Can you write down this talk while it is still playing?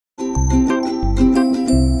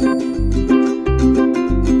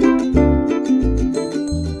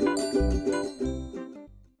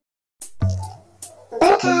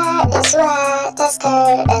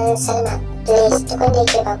taskar dan Salma. Please duk wanda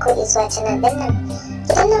yake ba ko zuwa canal din nan,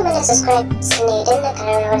 ki danna mana subscribe sannan idan na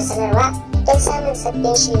kararrawar sanarwa don samun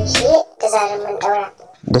sabbin shirye-shirye da zarar mun daura.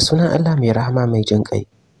 Da sunan Allah mai rahama mai jin kai.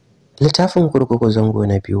 Littafin Kurkuku Zango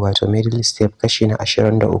na Biyu wato Middle Step kashi na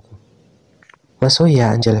 23. Masoyiya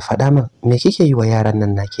Angel, faɗa min me kike yi wa yaran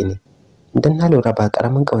nan naki ne? Dan na lura ba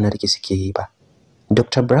karamin kaunar ki suke yi ba.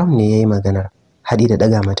 Dr. Brown ne yayi maganar, haɗi da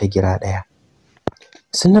daga mata gira ɗaya.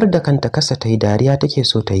 Sanar da kanta kasa ta yi dariya take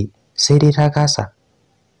so ta yi, sai dai ta kasa.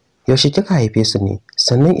 Yaushe kika haife su ne?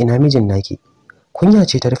 Sannan ina mijin naki? Kunya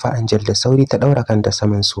ce ta rufe Angel da sauri ta daura kanta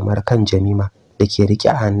saman sumar kan Jamima da ke rike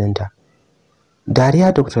a hannunta.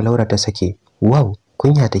 Dariya Dr. Laura ta sake. Wow,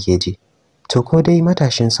 kunya take ji. To ko dai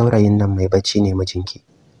matashin saurayin nan mai bacci ne mijinki?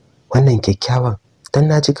 Wannan kyakkyawan, dan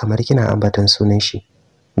naji kamar kina ambatan sunan shi.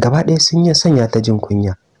 Gaba ɗaya sun yi sanya ta jin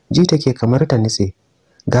kunya. Ji take kamar ta nitse.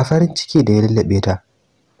 Ga farin ciki da ya lullube ta.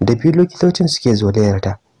 Da biyu likitocin suke zolayar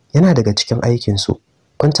ta. Yana daga cikin aikin su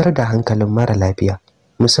kwantar da hankalin mara lafiya,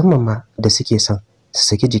 musamman ma da suke son su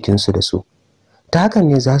saki jikinsu da su. Ta hakan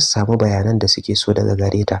ne za su samu bayanan da suke so daga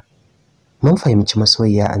gare ta. Mun fahimci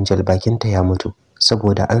masoyiya Angel bakinta ya mutu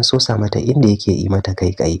saboda an sosa mata inda yake yi mata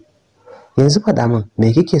kai. Yanzu faɗa min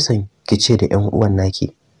me kike son ki ce da ƴan uwan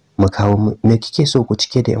naki mu kawo, me kike so ku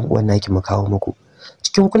cike da ƴan uwan naki mu kawo muku?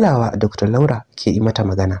 Cikin kulawa Dr. Laura ke yi mata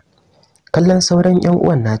magana. Kallon sauran ƴan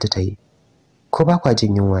uwan nata ta yi. Ko ba kwa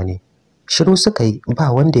jin yunwa ne? Shiru suka yi,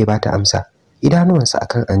 ba wanda ya bata amsa. Idanuwansa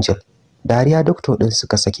akan Angel. Dariya doctor din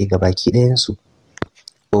suka sake gabaki ɗayan su.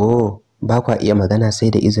 Oh, ba kwa iya magana sai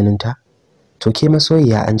da izinin ta? To ke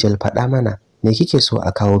masoyiya Angel, faɗa mana me kike so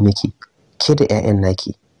a kawo miki ke da ƴaƴan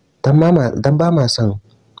naki? Dan ba ma son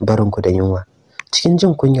barin ku da yunwa. Cikin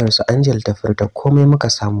jin kunyar su Angel ta furta, komai muka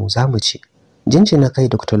samu zamu ci. Jinjina kai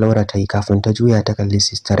Dr. Laura ta yi kafin ta juya ta kalli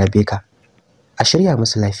Sister Rebecca. A shirya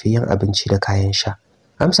musu lafiyayyen abinci da kayan sha.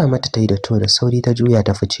 Amsa mata ta yi da to da sauri ta juya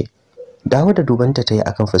ta fice. Dawo da dubanta ta yi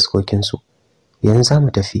akan fuskokin su. Yanzu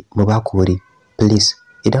zamu tafi, mu ba ku wuri. Please,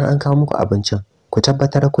 idan an kawo muku abincin, ku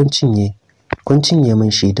tabbatar kun cinye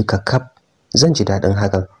min shi duka kaf. Zan ji daɗin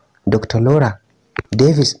hakan. Dr. Laura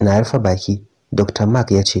Davis na rufe baki. Dr.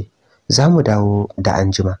 Mark ya ce, za mu dawo da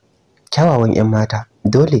anjima. Kyawawan 'yan mata,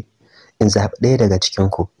 dole in zaɓi ɗaya daga cikin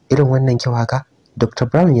ku. Irin wannan kyau haka? Dr.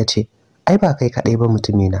 Brown ya ce, ai ba kai kaɗai ba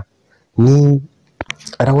mutumina. Ni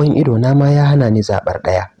rawan ido na ma ya hana ni zaɓar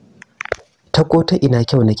ɗaya. Ta ko ta ina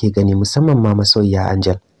kyau nake gani, musamman ma masoyiya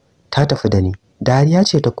Angel. Ta tafi da ni. Dariya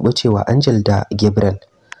ce ta kubucewa Angel da Gabriel.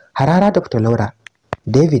 Harara Dr. Laura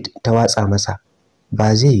David ta watsa masa.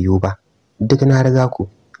 Ba zai yiwu ba. Duk na riga ku.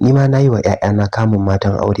 Ni ma nayi wa ƴaƴana kamun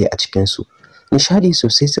matan aure a cikin su. Nishadi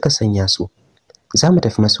sosai suka sanya su. Za mu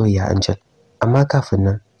tafi masoyiya Angel, amma kafin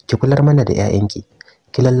nan ki kular mana da ƴaƴanki.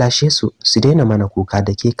 Ki lallashe su su daina mana kuka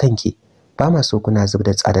da ke kanki. Ba ma so kuna zub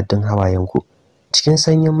da tsadaddun hawayenku. Cikin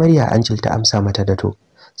sanyin murya Angel ta amsa mata da to.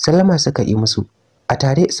 Sallama suka yi musu. A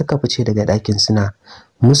tare suka fice daga ɗakin suna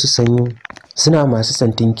masu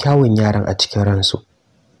santin kyawun yaran a cikin ransu.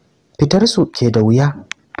 Fitar su ke da wuya.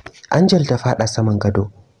 Angel ta faɗa saman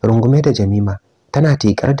gado, rungume da Jamima, tana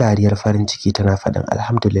tikar dariyar farin ciki tana faɗin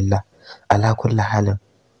alhamdulillah ala kulli halin.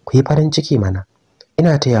 Ku yi farin ciki mana.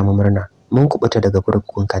 Ina taya mu murna. Mun kubuta daga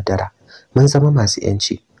kurkukun kaddara. Mun zama masu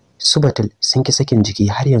yanci. Su Batul sun ki sakin jiki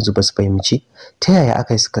har yanzu ba su fahimci ta yaya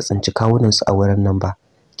aka suka tsinci kawunan su a wurin nan ba.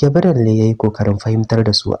 Gabriel ne yayi kokarin fahimtar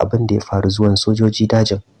da su abin da ya faru zuwan sojoji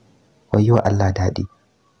dajin. Wayyo Allah dadi.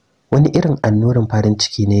 Wani irin annurin farin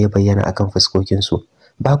ciki ne ya bayyana akan fuskokin su.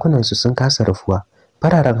 Bakunan su sun kasa rufuwa.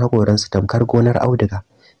 Fararen hakoran su tamkar gonar auduga.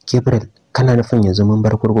 Gabriel, kana nufin yanzu mun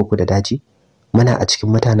bar kurkuku da daji? Muna a cikin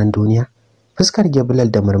mutanen duniya? Fuskar Gabriel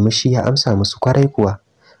da murmushi ya amsa musu kwarai kuwa.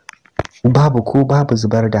 Babu ku babu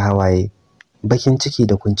zubar da hawaye. Bakin ciki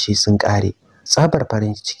da kunci sun kare. Tsabar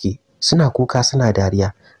farin ciki, suna kuka suna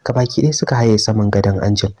dariya. Gabaki ɗaya suka haye saman gadon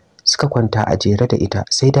Angel, suka kwanta a jere da ita,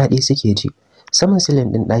 sai daɗi suke ji. Saman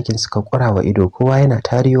silin ɗin ɗakin suka kurawa ido, kowa yana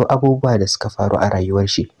tariyo abubuwa da suka faru a rayuwar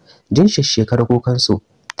shi. Jin shekar kukan su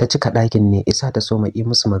ta cika ɗakin ne isa ta so mai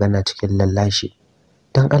musu magana cikin lallashi.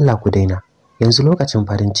 Dan Allah ku daina. Yanzu lokacin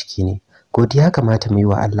farin ciki ne. Godiya kamata mu yi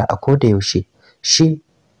wa Allah a koda yaushe. Shi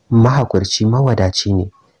mahakurci mawadaci ne.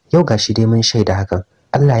 Yau gashi dai mun shaida hakan.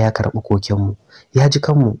 Allah ya karɓi kokenmu, ya ji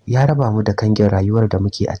kanmu, ya raba mu da kangin rayuwar da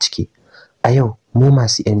muke a ciki. A yau mu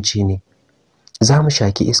masu yanci ne. Za mu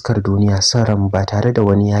shaki iskar duniya son ranmu ba tare da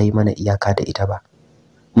wani yayi mana iyaka da ita ba.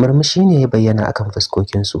 Murmushi ne ya bayyana akan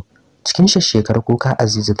fuskokinsu. Cikin shekar kuka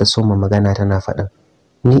Aziza ta soma magana tana faɗin,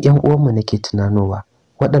 ni ƴan uwanmu nake tunanowa,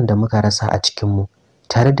 waɗanda muka rasa a cikinmu,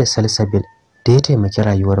 tare da Salsabil da ya taimaki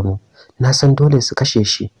rayuwarmu. Na san dole su kashe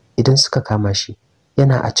shi idan suka kama shi.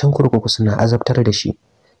 yana a can kurkuku suna azabtar da shi.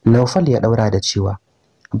 Naufal ya daura da cewa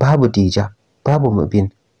babu Dija, babu Mubin.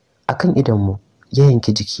 Akan idonmu ya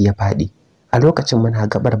yanki jiki ya faɗi. A lokacin muna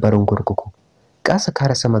gabar barin kurkuku. Kasa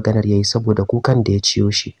karasa maganar yayi saboda kukan da ya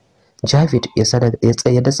ciyo shi. Javid ya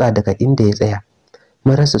tsaya datsa daga inda ya tsaya.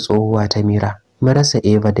 Mun rasa tsohuwa ta Mira, mun rasa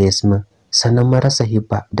Eva da Yasmin, sannan mun rasa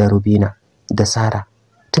Hibba da Rubina da Sara.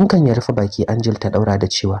 Tun kan ya rufe baki Angel ta daura da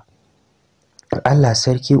cewa Allah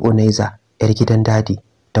sarki Unaiza yar gidan dadi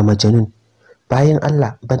da Majanun. Bayan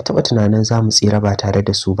Allah ban taba tunanin zamu tsira ba tare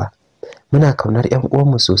da su ba. Muna kaunar ƴan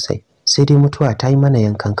uwanmu sosai, sai dai mutuwa ta yi mana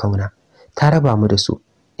yankan kauna. Ta raba mu da su.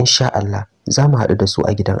 Insha Allah za mu haɗu da su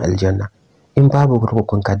a gidan aljanna. In babu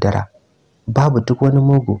kurkukun kaddara, babu duk wani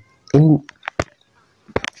mugu.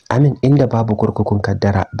 Inda babu kurkukun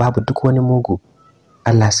kaddara, babu duk wani mugu.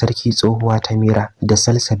 Allah sarki tsohuwa ta Mira da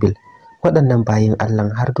Salsabil, waɗannan bayin Allah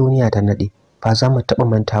har duniya ta nade ba za mu taɓa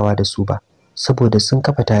mantawa da su ba, saboda sun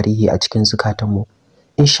kafa tarihi a cikin zukatanmu.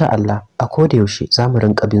 Insha Allah a koda yaushe za mu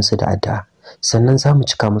rinka bin su da addu'a, sannan za mu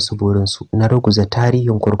cika musu burinsu na ruguza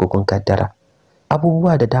tarihin kurkukun kaddara.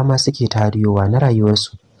 Abubuwa da dama suke tariyowa na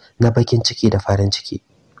rayuwarsu, na bakin ciki da farin ciki.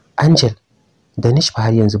 Angel da Nish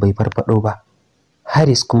har yanzu bai farfado ba.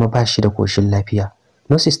 Haris kuma ba shi da koshin lafiya.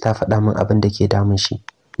 Nurses ta faɗa min abin da ke damun shi.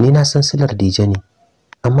 Ni na san silar Dije ne,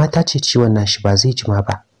 amma ta ce ciwon nashi ba zai jima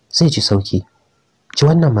ba, zai ji sauki. Jin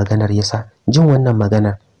wannan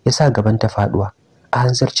maganar yasa gaban ta faduwa. A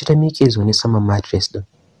hanzarci ta miƙe zaune saman mattress din.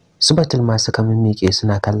 Su Batul ma suka miƙe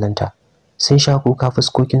suna kallanta. Sun sha kuka,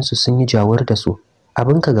 fuskokin su sun yi jawar da su.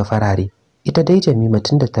 Abin ka ga farare. Ita dai Jamima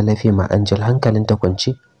tunda ta lafe ma Angel hankalinta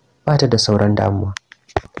kwance, ba ta da sauran damuwa.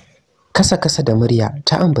 Kasa da murya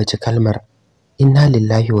ta ambaci kalmar inna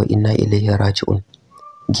lillahi wa inna ilaihi raji'un.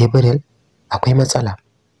 Gabriel, akwai matsala.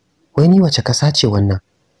 Wai ni wace kasa ce wannan?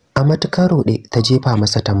 A matukar rode ta jefa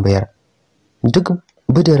masa tambayar. Duk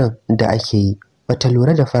bidirin da ake yi bata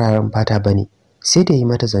lura da fararen fata bane, sai da yi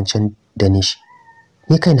mata zancen da Nish.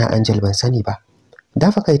 Ni kaina Angel ban sani ba.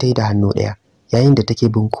 Dafa kai ta yi da hannu daya yayin da take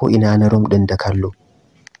bin ko ina na room din da kallo.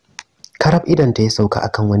 Karab idan ta ya sauka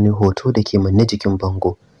akan wani hoto da ke manne jikin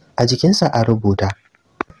bango. A jikinsa an rubuta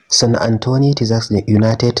San Antonio, Texas,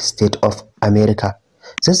 United States of America.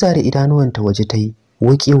 Zazzare idanuwanta waje ta yi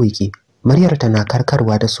wuki-wuki. Muryar tana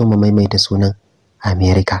karkarwa da soma maimaita sunan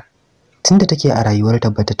America. Tunda take a rayuwarta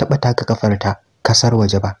bata taba taka kafarta kasar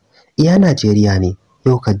waje ba. Iya Najeriya ne,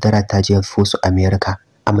 yau kaddara ta je su America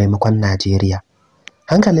a maimakon Najeriya.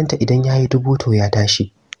 Hankalinta idan yayi dubuto ya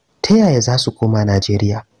tashi. Ta yaya za su koma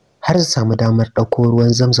Najeriya har su samu damar dauko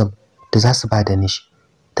ruwan Zamzam da za su ba da Nish?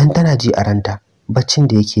 Dan tana ji a ranta baccin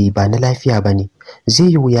da yake yi ba na lafiya bane. Zai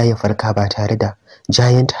yi wuya ya farka ba tare da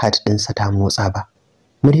giant heart ɗinsa ta motsa ba.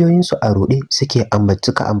 Muryoyinsu a rode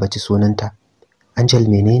suka ambaci sunanta. Angel,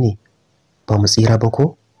 menene? Ba mu tsira ba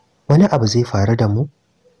ko? Wani abu zai faru da mu?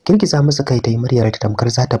 Girgiza musu kai ta yi, muryar ta tamkar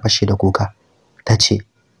za ta fashe da kuka. Ta ce,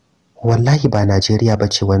 wallahi ba Najeriya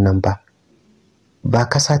bace wannan ba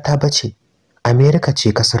kasa ta bace. America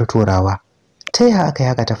ce kasar Turawa. Ta yaya aka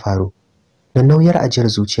yaga ta faru? Da nauyar ajiyar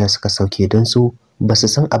zuciya suka sauke don su ba su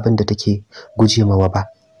san abin da take guje mawa ba.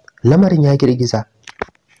 Lamarin ya girgiza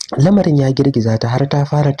ta har ta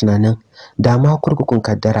fara tunanin dama kurkukun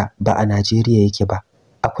kaddara ba a Najeriya yake ba.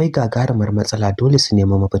 Akwai gagarumar matsala, dole su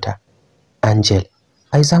nemi mafita. Angel,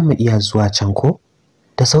 ai za mu iya zuwa can ko?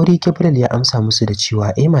 Da sauri Gabriel ya amsa musu da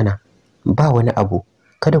cewa mana, ba wani abu,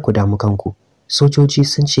 kada ku damu kanku. Sojoji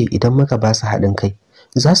sun ce idan muka ba su haɗin kai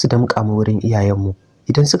za su damƙa mu wurin iyayenmu.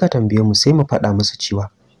 Idan suka tambaye mu sai mu faɗa musu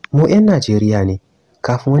cewa mu 'yan Najeriya ne.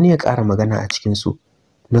 Kafin wani ya ƙara magana a cikin su,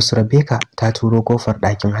 Nusrabeka ta turo kofar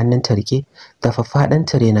ɗakin, hannun ta rike da faffaɗan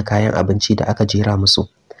tare na kayan abinci da aka jera musu.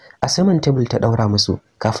 A saman table ta ɗaura musu,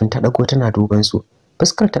 kafin ta ɗago tana duban su.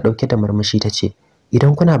 Fuskar ta ɗauke da murmushi ta ce,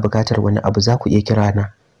 idan kuna buƙatar wani abu za ku iya kira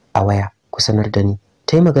na a waya ku sanar da ni.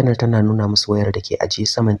 Ta yi maganar tana nuna musu wayar da ke ajiye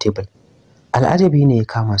saman table. Al'ajabi ne ya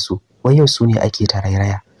kama su, wai yau su ne ake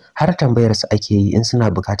tarairaya, har tambayar su ake yi in suna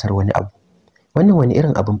buƙatar wani abu. Wannan wani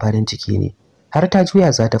irin abin farin ciki ne. Har ta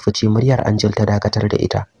juya za ta fice, muryar Angel ta dakatar da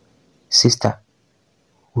ita. Sister,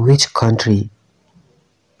 which country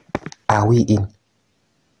are we in?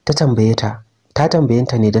 Ta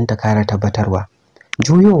tambayenta ne don ta kara tabbatarwa.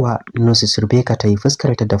 Juyowa Mrs. Rebecca ta yi,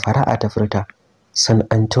 fuskarta da fara'a ta furta San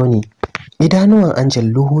Antonio. Idanuwan Angel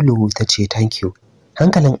luhu-luhu ta ce thank you.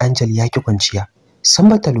 Hankalin Angel ya ki kwanciya. San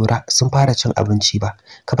bata lura sun fara cin abinci ba.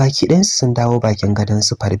 Kabaki ɗayansu sun dawo bakin gadon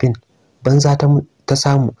su Farbin. Banza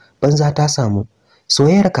ta samu.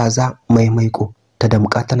 Soyayyar kaza mai maiko ta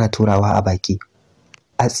damƙa tana turawa a baki.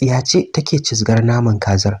 A tsiyace take cizgar naman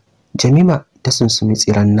kazar. Jamima ta sunsumi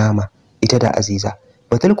tsiran nama ita da Aziza.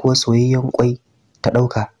 Batul kuwa soyayyen kwai ta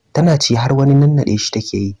ɗauka tana ci har wani nannaɗe shi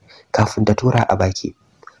take yi kafin ta tura a baki.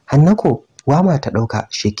 Hannako wama ta ɗauka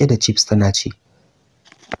sheke da chips tana ci.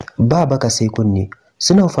 Ba baka sai kunne.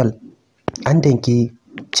 Snowfall an danke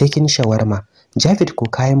cikin shawarma. Javid ko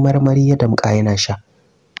kayan marmari ya damƙa yana sha.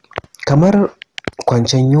 Kamar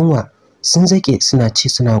kwancen yunwa sun zake suna ci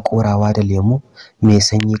suna korawa da lemu mai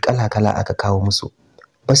sanyi kala-kala aka kawo musu.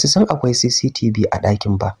 Basu san akwai CCTV a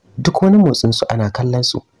ɗakin ba. Duk wani motsin su ana kallon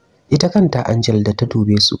su. Ita kanta Angel da ta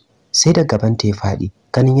dube su sai da gaban ta ya faɗi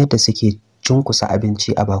ganin yadda suke cunkusa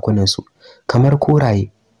abinci a bakunan su kamar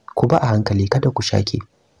koraye. Ku ba a hankali kada ku shake.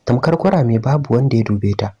 Tamkar kurame babu wanda ya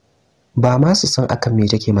dube ta. Ba ma su san akan me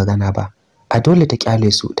take magana ba. A dole ta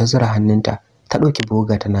kyale su ta zura hannunta ta ɗauki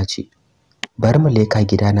boga tana ci. Bari mu leka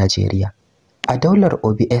gida Najeriya. A daular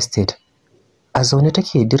Obi Estate a zaune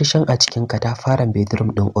take dirshan a cikin katafaren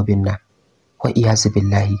bedroom din Obinna. Wa iyazu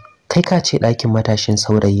billahi, kai ka ce ɗakin matashin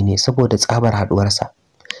saurayi ne saboda tsabar haduwarsa.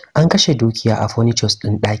 An kashe dukiya a furnitures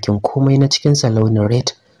din ɗakin, komai na cikin sa launin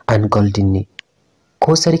red and golden ne.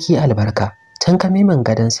 Ko sarki albarka, tankamiman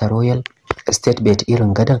gadon sa royal estate bed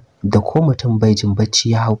irin gadon da ko mutum bai jin bacci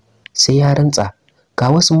ya hau sai ya rantsa. Ga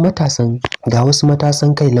wasu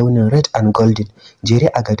matasan kai launin red and golden jere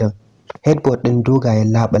a gadon. Headboard din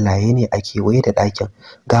dogayen labulaye ne a kewaye da ɗakin.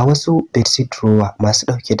 Ga wasu bedsheet drawer masu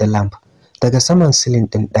ɗauke da lamp. Daga saman ceiling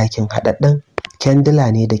din ɗakin haɗaɗɗen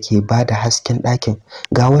kendila ne da ke bada hasken ɗakin.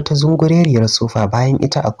 Ga wata zungureriyar sofa, bayan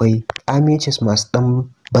ita akwai amiches masu ɗan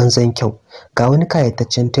banzan kyau. Ga wani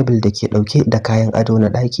kayataccen table da ke ɗauke da kayan ado na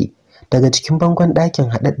ɗaki. Daga cikin bangon ɗakin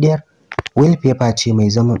haɗaɗɗiyar wallpaper ce mai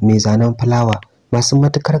zanen fulawa masu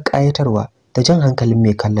matukar ƙayatarwa da jan hankalin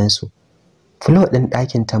mai kallon su. Floor ɗin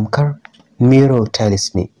ɗakin tamkar mirror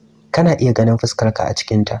tiles ne. Kana iya ganin fuskarka a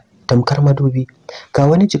cikin ta tamkar madubi. Ga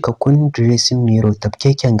wani jikakkun dressing mirror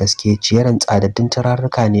tafkeken gaske, ciyaran tsadaddun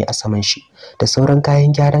turarruka ne a saman shi da sauran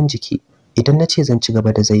kayan gyaran jiki. Idan na ce zan ci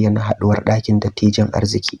gaba da zayyana haɗuwar ɗakin dattijan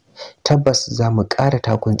arziki, tabbas za mu ƙara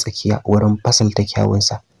takun tsakiya wurin fasalta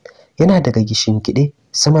kyawunsa. Yana daga gishin kiɗe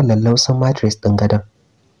saman lallausan mattress ɗin gadon.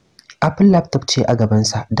 Apple laptop ce a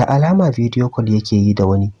gabansa, da alama video call yake yi da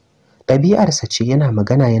wani. Ɗabi'arsa ce yana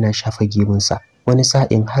magana yana shafa gemunsa, wani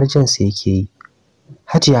sa'in har jansa yake yi.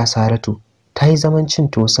 Hajiya Saratu ta yi zaman cin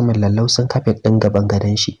tuwo saman lallausan kafet ɗin gaban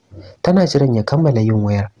gadon shi. Tana jiran ya kammala yin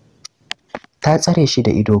wayar. Ta tsare shi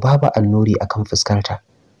da ido, babu annuri akan fuskarta.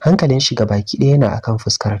 Hankalin shi gabaki ɗaya yana akan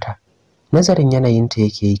fuskarta. Nazarin yanayinta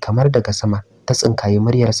yake yi kamar daga sama ta tsinkaye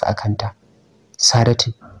muryarsa a kanta.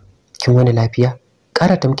 Saratu, kin wani lafiya?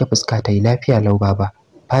 Ƙara tamke fuska ta yi. Lafiya lau baba,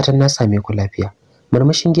 fatan na same ku lafiya.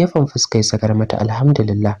 Murmushin gefen fuska ya sakar mata.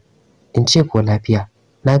 Alhamdulillah. In ce ko lafiya?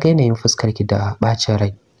 Na ga yanayin fuskar ki da bacin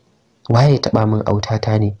rai. Waye taɓa min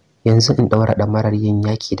autata ne yanzu in ɗaura ɗamarar yin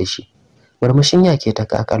yaki da shi? Murmushin yake ta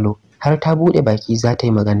kakalo har ta buɗe baki za ta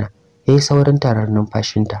yi magana. Yayi saurin tarar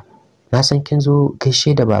numfashinta. Na san kin zo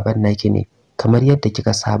gaishe da baban naki ne kamar yadda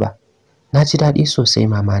kika saba. Na ji daɗi sosai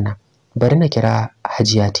mamana. Bari na kira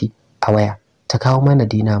Hajiyati a waya ta kawo mana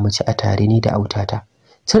dina mu ci a tare ni da autata.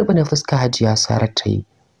 Turbina fuska Hajiya Sarat ta yi.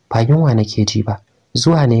 Ba yunwa nake ji ba,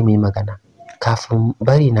 zuwa ne mai magana. Kafin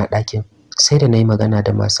bari na ɗakin sai da na yi magana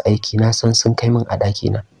da masu aiki, na san sun kai min a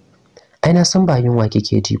ɗakina. Ai na san ba yunwa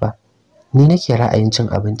kike ji ba, ni nake ra'ayin cin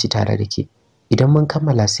abinci tare da ke. Idan mun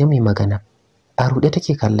kammala sai mai magana. A ruɗe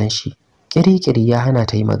take kallon shi, kiri-kiri ya hana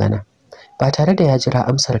ta yi magana. Ba tare da ya jira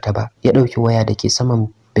amsar ta ba, ya ɗauki waya da ke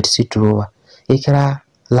saman bedsheet drawer ya kira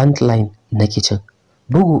landline na kitchen.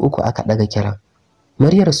 Bugu uku aka ɗaga kiran.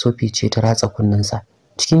 Muryar Sophie ce ta ratsa kunnensa.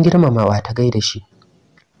 Cikin girmamawa ta gaida shi.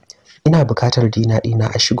 Ina bukatar dina ɗina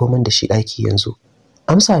a shigo min da shi ɗaki yanzu.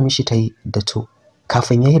 Amsa mishi ta yi da to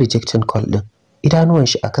kafin ya yi rejecting call ɗin. Idanuwan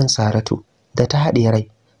shi akan Saratu da ta haɗe rai.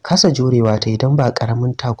 Kasa jurewa ta yi don ba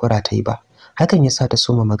ƙaramin takura ta yi ba. Hakan ya sa ta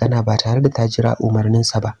soma magana ba tare da ta jira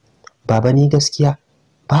umarninsa ba. Baba, ni gaskiya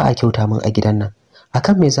ba a kyauta min a gidan nan.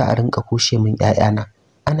 Akan me za a rinka kushe min ƴaƴana?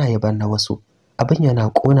 Ana yaban na wasu. Abin yana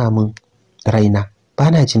ƙona min raina.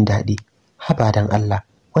 Bana jin daɗi. Haba dan Allah,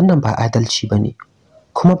 wannan ba adalci bane.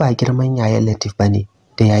 Kuma ba girman yayan Latif bane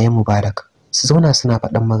da yayan Mubarak su zauna suna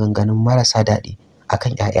faɗan maganganun marasa daɗi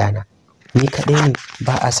akan ƴaƴana. Ni kaɗai ne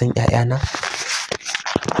ba a san ƴaƴana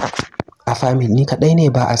a family. Ni kaɗai ne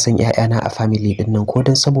ba a san ƴaƴana a family din nan, ko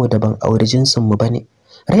dan saboda ban aure jinsin mu bane.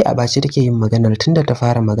 Rai a baci take yin maganar, tunda ta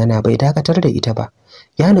fara magana bai dakatar da ita ba.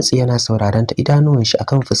 Ya nutsi yana sauraron ta, idanuwan shi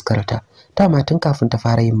akan fuskar ta. Dama tun kafin ta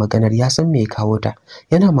fara yin maganar ya san me ya kawo ta.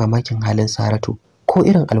 Yana mamakin halin Saratu, ko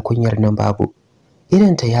irin alkunyar nan babu.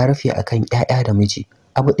 Idan ta ya rufe akan ƴaƴa da miji.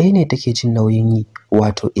 Abu ɗaya ne take jin nauyin yi,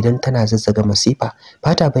 wato idan tana zazzaga masifa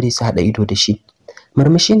ba ta bari su haɗa ido da shi.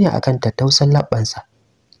 Murmushi ne akan tattausan labbansa.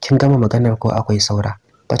 kin gama maganar ko akwai saura?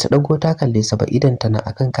 Bata dago ta kalle sa ba, idan tana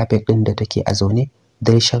akan kafet din da take a zaune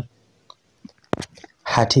daishan.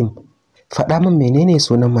 Hatim, faɗa min menene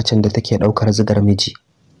sunan macen da take daukar zigar miji?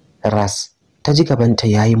 Ras ta ji gabanta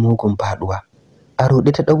yayi mugun faduwa. A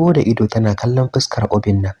rodi ta dago da ido tana kallon fuskar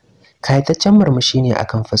Obinna. Kayataccen murmushi ne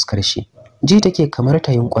akan fuskar shi. Ji take kamar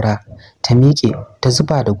ta yunkura ta miƙe ta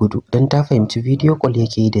zuba da gudu don ta fahimci video call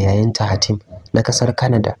yake yi da yayanta Hatim na kasar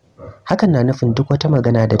Canada. Hakan na nufin duk wata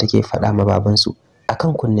magana da take faɗa ma babansu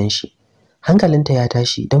akan kunnen shi. Hankalinta ya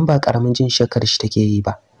tashi don ba karamin jin shakar shi take yi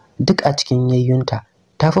ba. Duk a cikin yayyunta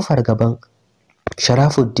ta fi fargaban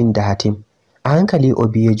Sharafuddin da Hatim. A hankali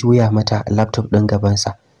Obi ya juya mata laptop ɗin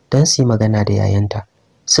gabansa don su yi magana da yayanta.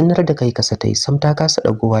 Sunar da kai kasa tai, sam ta kasa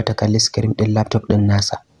dagowa ta kalli screen ɗin laptop ɗin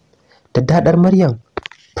nasa. Daddadar Maryam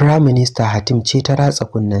Prime Minister Hatim ce ta ratsa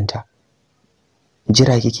kunnenta.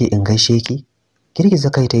 Jira kike in gaishe ki?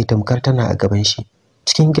 Girgiza kai ta yi tamkar tana a gaban shi.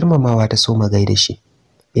 Cikin girmamawa ta so gaida shi.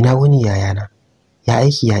 Ina wuni yayana? Ya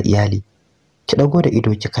aiki ya iyali? Ki dago da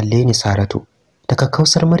ido ki kalle ni Saratu. Da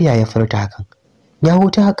kakkausar murya ya furta hakan. Ya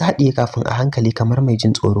huta haka haɗiye kafin a hankali kamar mai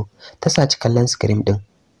jin tsoro ta saci kallon screen din.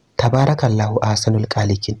 Tabarakallahu ahsanul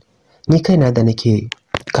qalikin. Ni kaina da nake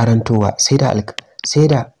karantowa sai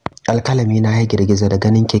da alkalami na ya girgiza da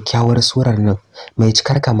ganin kyakkyawar surar nan mai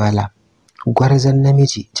cikar kamala. Gwarzon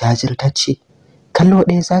namiji jajirtacce. Kallo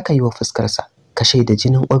ɗaya zaka yi wa fuskar sa ka shaida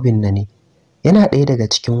jinin obin na ne. Yana ɗaya daga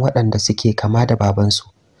cikin waɗanda suke kama da babansu.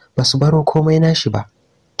 Basu baro komai nashi ba.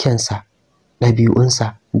 Kensa,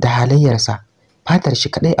 ɗabi'unsa da halayyarsa, fatar shi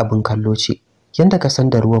kadai abin kallo ce. Yanda ka san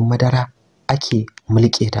da ruwan madara ake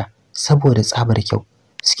mulke ta saboda tsabar kyau.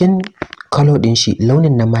 Skin color din shi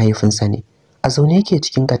launin na mahaifinsa ne. A zaune yake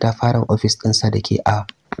cikin katafaren office ɗinsa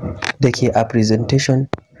dake a presentation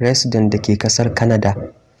resident dake kasar Canada.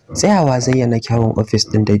 Tsayawa zayyana kyawun office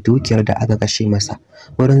ɗin da dukiyar da aka kashe masa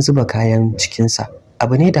wurin zuba kayan cikinsa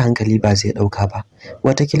abu ne da hankali ba zai ɗauka ba.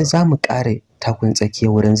 Watakil za mu ƙare takun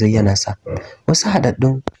tsakiya wurin zayyana sa. Wasu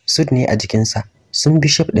haɗaɗɗun suit ne a jikinsa sun bi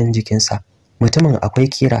shape ɗin jikinsa. Mutumin akwai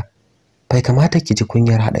kira. Bai kamata ki ji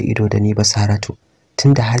kunyar haɗa ido da ni ba Saratu,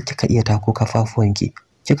 tunda har kika iya tako kafafuwanki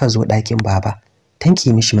kika zo ɗakin baba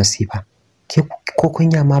tanki mishi masifa. Ki ko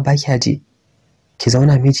kunya ma ba kya ji? Ki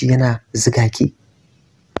zauna miji yana ziga ki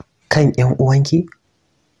kan ƴan uwanki?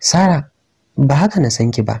 Sara, ba haka na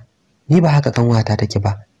san ki ba. Ni ba haka kanwata take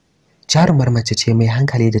ba. Jarumar mace ce mai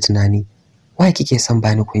hankali da tunani. Wai kike son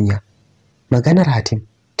bani kunya? Maganar Hatim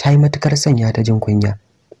ta yi matukar sanya ta jin kunya.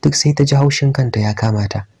 Duk sai ta ji haushin kanta ya kama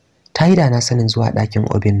ta. Ta yi da na sanin zuwa ɗakin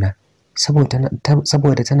Obinna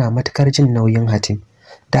saboda tana matukar jin nauyin Hatim.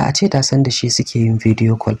 Da a ce ta san da shi suke yin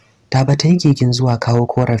video call, da ba ta yi gigin zuwa kawo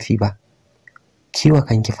korafi ba. Kiwa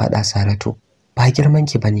kanki faɗa Saratu, ba girman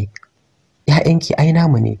ki bane. ƴaƴanki ai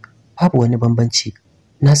namu ne, babu wani bambanci.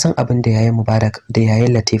 Na san abin da yayin Mubarak da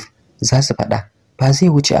yayin Latif za su faɗa ba zai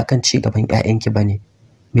wuce akan ci gaban ƴaƴanki bane.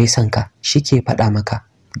 Me san ka shike faɗa maka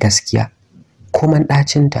gaskiya. Koman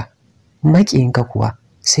ɗacinta, maƙiyinka kuwa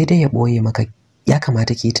sai dai ya ɓoye maka. Ya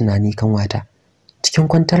kamata ki yi tunani kan wata. Cikin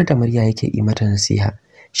kwantar da murya yake yi mata nasiha.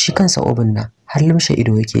 Shi kansa Obinna har lumshe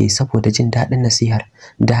ido yake yi saboda jin daɗin nasihar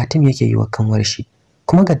da Hatim yake yi wa kanwar shi.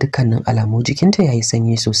 Kuma ga dukkanin alamu jikinta yayi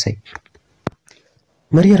sanyi sosai.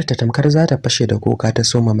 Muryar ta tamkar za ta fashe da kuka ta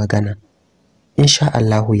soma magana. Insha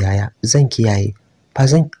Allahu yaya, zan kiyaye, ba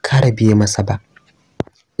zan kara biye masa ba.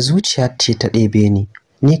 Zuciya ce ta ɗebe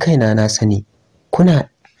ni kaina na sani.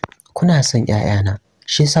 Kuna son ƴaƴana,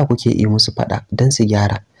 shi yasa kuke yi musu faɗa don su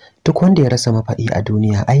gyara. Duk wanda ya rasa mafaɗi a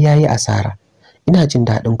duniya ai yayi asara. Ina jin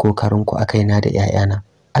daɗin kokarinku a kaina da ƴaƴana.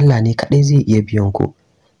 Allah ne kaɗai zai iya biyan ku.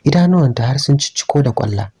 Idanuwanta har sun cicciko da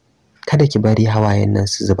ƙwalla. Kada ki bari hawayen nan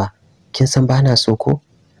su zuba. Kin san bana so ko?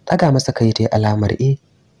 Daga masa kai ta alamar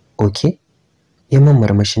okay. Yi min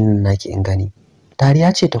murmushin nan naki in gani.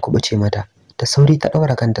 Dariya ce ta kubuce mata. Da sauri ta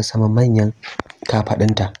ɗaura kanta saman manyan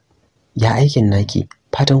kafaɗinta. Ya aikin naki?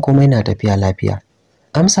 Fatan komai na tafiya lafiya.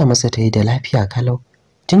 Amsa masa ta yi da lafiya kalau.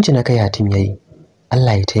 Jinjina kai Hatim yayi.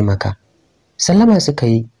 Allah ya taimaka. Sallama suka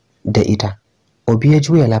yi da ita. Obi ya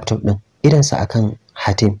juya laptop din idansa akan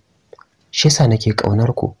Hatim. Shi yasa nake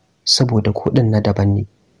kaunar ku saboda ku din na daban ne.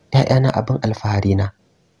 ƴaƴana abin alfahari na.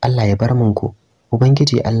 Allah ya bar mun ku.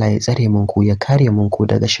 Ubangiji Allah ya tsare mun ku, ya kare mun ku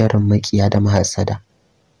daga sharrin makiya da mahasada.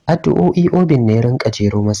 Addu'o'i Obin ne rinka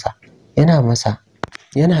jero masa.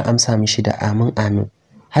 Yana amsa mishi da amin amin.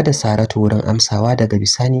 Hada Saratu wurin amsawa daga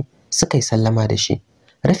bisani suka yi sallama da shi.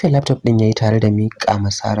 Rufe laptop din yayi tare da miƙa ma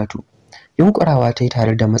Saratu. Yunkurawa ta yi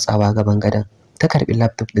tare da matsawa gaban gadon. Ta karbi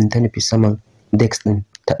laptop din ta nufi saman desk din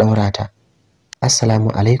ta daura ta. Assalamu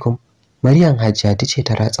alaikum. Maryam Hajiya tace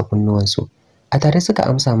ta ratsa kunnuwansu. A tare suka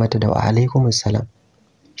amsa mata da wa alaikumus salam.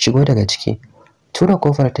 shigo daga ciki. Tura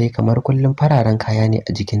kofar ta yi kamar kullum fararen kaya ne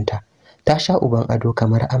a jikinta. Ta sha uban ado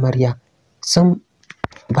kamar amarya. Sam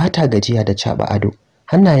ba ta gajiya da caɓa ado.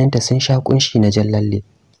 Hannayenta sun sha kunshi na jallalle.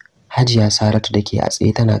 Hajiya Saratu da ke a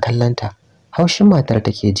tsaye tana kallanta. Haushin matar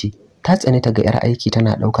take ji. Ta tsani ta ga 'yar aiki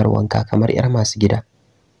tana ɗaukar wanka kamar 'yar masu gida.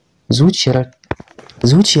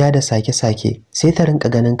 Zuciya da sake-sake sai ta rinka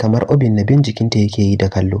ganin kamar obin na bin jikinta yake yi da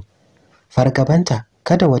kallo. Fargabanta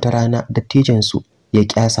kada wata rana dattijansu ya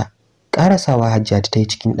kyasa. Karasawa Hajjat ta yi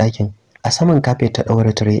cikin ɗakin, a saman kafet ta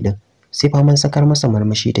ɗaura tire ɗin. Sai faman sakar masa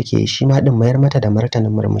murmushi take yi, shi ma ɗin mayar mata da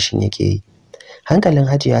martanin murmushin yake yi. Hankalin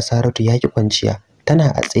Hajiya Saratu ya ki kwanciya,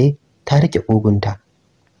 tana a tsaye ta rike ƙugunta.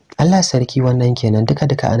 Allah sarki, wannan kenan,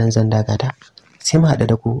 duka anan zan dakata. Sai mu haɗu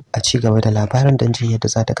da ku a ci gaba da labarin don jin yadda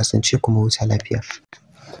za ta kasance, kuma huta lafiya.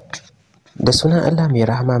 Da sunan Allah mai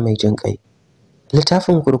rahama mai jin ƙai.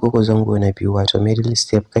 Littafin Kurkuku Zango na Biyu, wato middle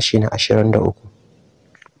step, kashi na 23.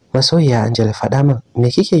 Masoyiya Angel, faɗa min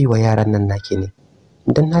me kike yi wa yaran nan naki ne?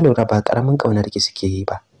 Dan na lura ba karamin kaunar ki suke yi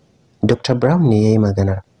ba. Dr. Brown ne yayi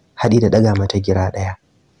maganar, haɗi da daga mata gira ɗaya.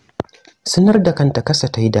 Sanar da kanta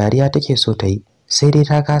kasa ta yi, dariya take so ta yi, sai dai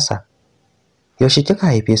ta kasa. Yaushe kika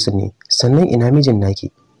haife su ne? Sannan ina mijin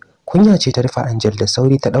naki? Kunya ce ta rufe Angel, da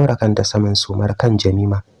sauri ta ɗaura kanta saman sumar kan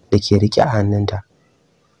Jamima da ke rike a hannunta.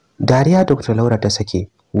 Dariya Dr. Laura ta sake.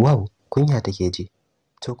 Wow, kunya take ji.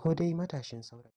 To ko dai matashin saurayi